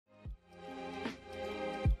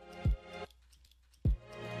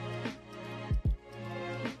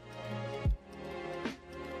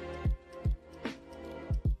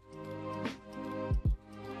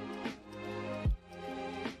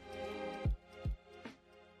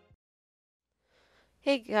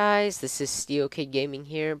Hey guys, this is SteelK Gaming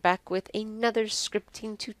here, back with another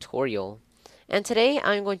scripting tutorial. And today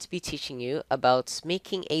I'm going to be teaching you about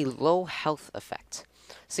making a low health effect.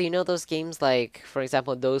 So you know those games like, for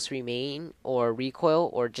example, Those Remain or Recoil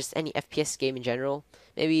or just any FPS game in general,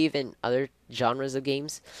 maybe even other genres of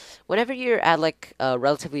games. Whenever you're at like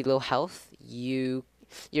relatively low health,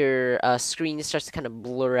 your screen starts to kind of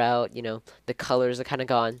blur out, the colors are kind of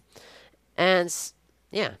gone. And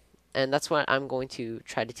yeah, and that's what I'm going to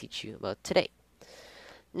try to teach you about today.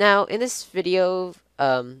 Now, in this video,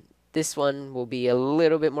 this one will be a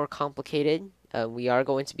little bit more complicated. We are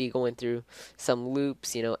going to be going through some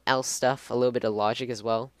loops, else stuff, a little bit of logic as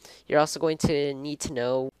well. You're also going to need to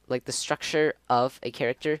know like the structure of a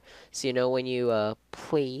character, so you know when you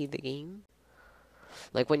play the game.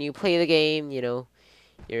 Like when you play the game, you're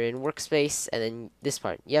in workspace, and then this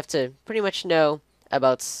part, you have to pretty much know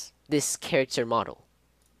about this character model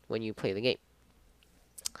when you play the game.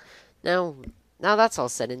 Now, now that's all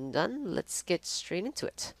said and done, let's get straight into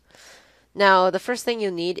it. Now, the first thing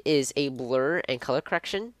you'll need is a blur and color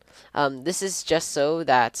correction. This is just so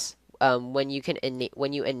that when you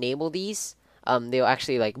enable these, they'll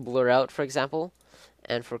actually like blur out, for example.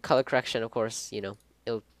 And for color correction, of course, it'll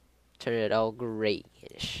turn it all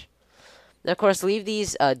grayish. Now, of course, leave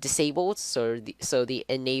these disabled, so the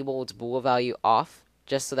enabled bool value off,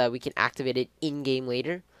 just so that we can activate it in game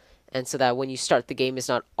later, and so that when you start the game, it's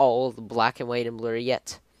not all black and white and blurry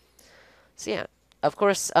yet. So yeah, of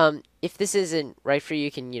course, if this isn't right for you,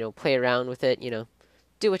 you can play around with it, do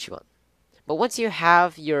what you want. But once you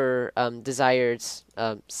have your desired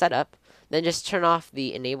setup, then just turn off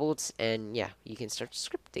the enabled, and yeah, you can start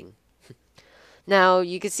scripting. Now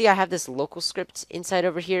you can see I have this local script inside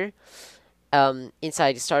over here.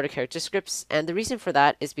 Inside starter character scripts, and the reason for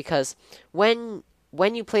that is because when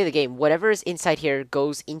you play the game, whatever is inside here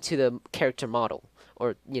goes into the character model,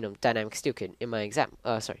 or dynamic stupid in my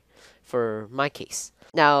for my case.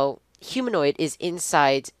 Now humanoid is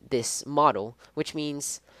inside this model, which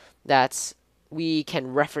means that we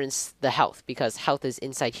can reference the health, because health is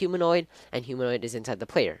inside humanoid and humanoid is inside the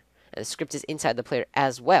player, and the script is inside the player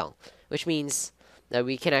as well, which means that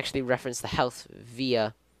we can actually reference the health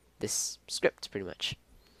via this script pretty much.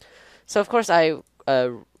 So of course I've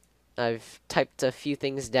typed a few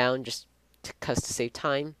things down just to save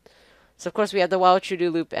time. So of course we have the while true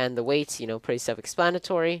do loop and the wait, pretty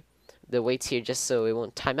self-explanatory. The wait's here just so it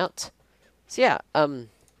won't time out. So yeah, now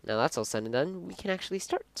that's all said and done, we can actually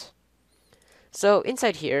start. So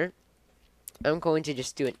inside here, I'm going to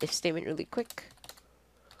just do an if statement really quick.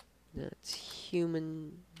 That's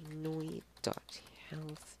humanoid dot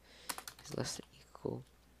health is less than equal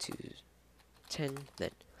to 10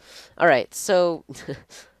 then. Alright, so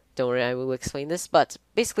don't worry, I will explain this, but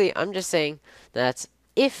basically I'm just saying that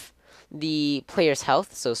if the player's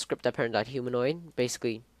health, so script.parent.humanoid,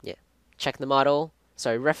 basically, yeah, check the model,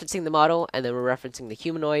 referencing the model, and then we're referencing the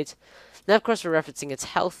humanoid. Now, of course, we're referencing its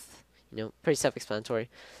health, pretty self-explanatory.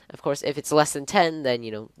 Of course, if it's less than 10,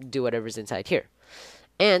 then, do whatever's inside here.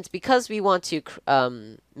 And because we want to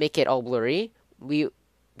make it all blurry,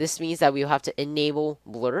 this means that we'll have to enable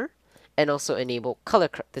blur and also enable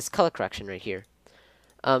this color correction right here.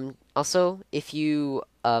 Also, if you're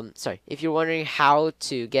wondering how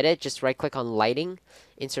to get it, just right-click on lighting,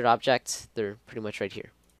 insert object. They're pretty much right here.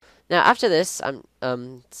 Now, after this,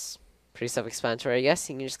 it's pretty self-explanatory, I guess.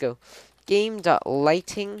 You can just go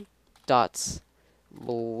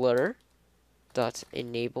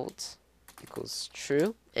game.lighting.blur.enabled equals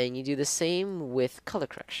true, and you do the same with color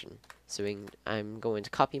correction. So I'm going to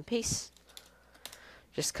copy and paste,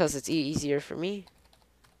 just because it's easier for me.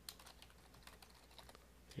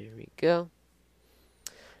 Here we go.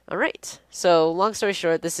 Alright, so long story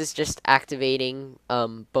short, this is just activating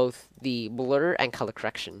both the blur and color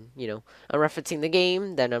correction. I'm referencing the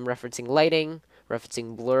game, then I'm referencing lighting,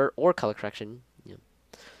 referencing blur or color correction,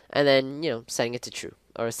 and then, setting it to true,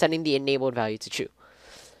 or setting the enabled value to true.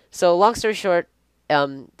 So long story short,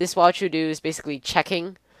 this while true do is basically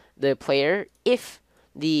checking the player if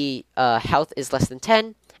the health is less than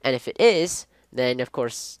 10, and if it is, then of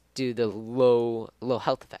course do the low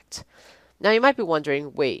health effect. Now you might be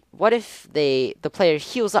wondering, wait, what if the player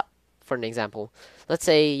heals up, for an example? Let's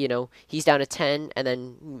say, he's down to 10, and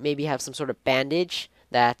then maybe have some sort of bandage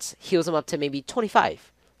that heals him up to maybe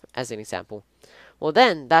 25, as an example. Well,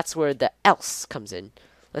 then that's where the else comes in.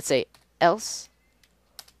 Let's say else,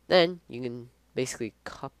 then you can basically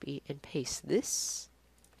copy and paste this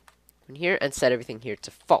in here and set everything here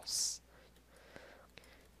to false.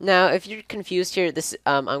 Now, if you're confused here, this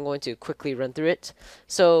I'm going to quickly run through it.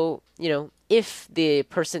 So, if the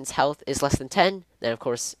person's health is less than 10, then of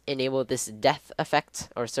course enable this death effect,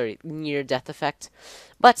 or sorry, near death effect.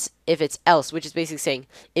 But if it's else, which is basically saying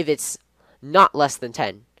if it's not less than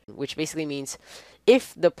 10, which basically means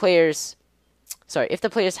if the player's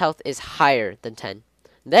health is higher than 10,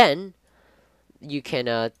 then you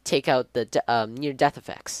can take out the near death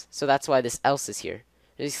effects. So that's why this else is here.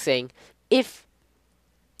 It's saying if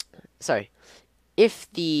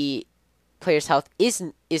if the player's health is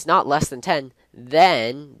not less than 10,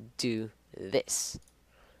 then do this.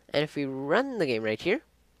 And if we run the game right here,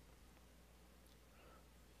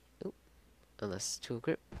 unless tool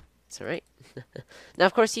grip, it's alright. Now,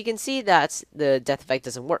 of course, you can see that the death effect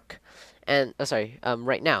doesn't work. And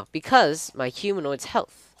right now, because my humanoid's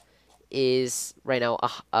health is right now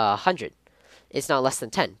 100. It's not less than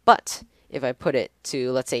 10. But if I put it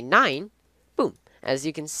to, let's say, 9, boom. As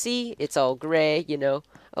you can see, it's all gray,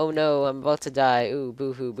 Oh no, I'm about to die. Ooh,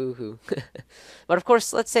 boo-hoo, boo-hoo. But of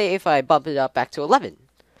course, let's say if I bump it up back to 11,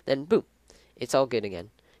 then boom, it's all good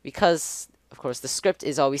again. Because, of course, the script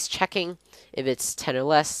is always checking if it's 10 or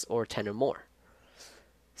less or 10 or more.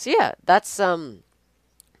 So yeah, that's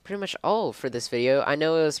pretty much all for this video. I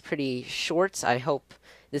know it was pretty short. I hope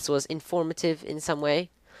this was informative in some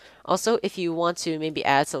way. Also, if you want to maybe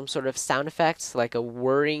add some sort of sound effects, like a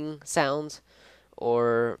whirring sound,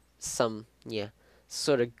 or some,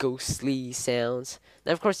 sort of ghostly sounds,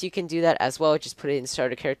 then of course you can do that as well. Just put it in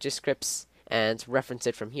starter character scripts and reference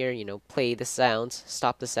it from here, play the sound,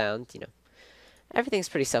 stop the sound, Everything's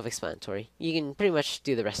pretty self-explanatory. You can pretty much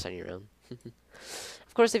do the rest on your own.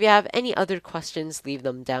 Of course, if you have any other questions, leave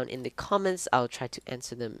them down in the comments. I'll try to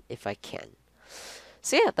answer them if I can.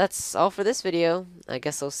 So yeah, that's all for this video. I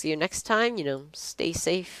guess I'll see you next time. Stay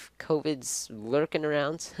safe. COVID's lurking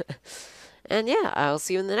around. And yeah, I'll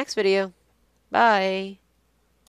see you in the next video. Bye!